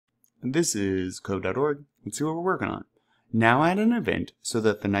This is code.org. Let's see what we're working on. Now add an event so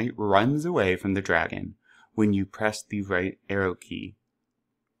that the knight runs away from the dragon when you press the right arrow key.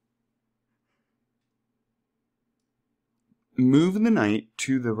 Move the knight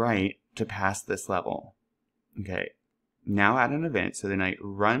to the right to pass this level. Okay. Now add an event so the knight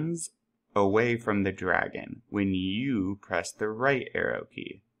runs away from the dragon when you press the right arrow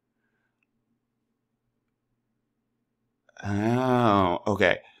key. Oh,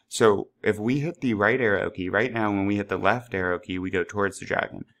 okay. So if we hit the right arrow key, right now when we hit the left arrow key, we go towards the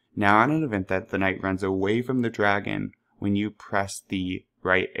dragon. Now add an event that the knight runs away from the dragon when you press the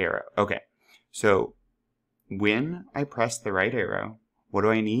right arrow. Okay, so when I press the right arrow, what do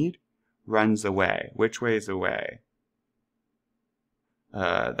I need? Runs away. Which way is away?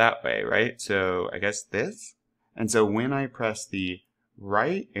 That way, right? So I guess this? And so when I press the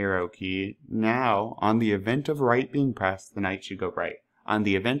right arrow key, now on the event of right being pressed, the knight should go right. On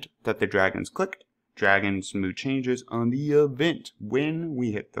the event that the dragon's clicked, dragon's mood changes. On the event when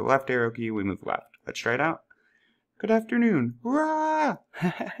we hit the left arrow key, we move left. Let's try it out. Good afternoon. Hurrah!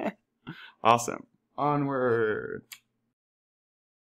 Awesome. Onward.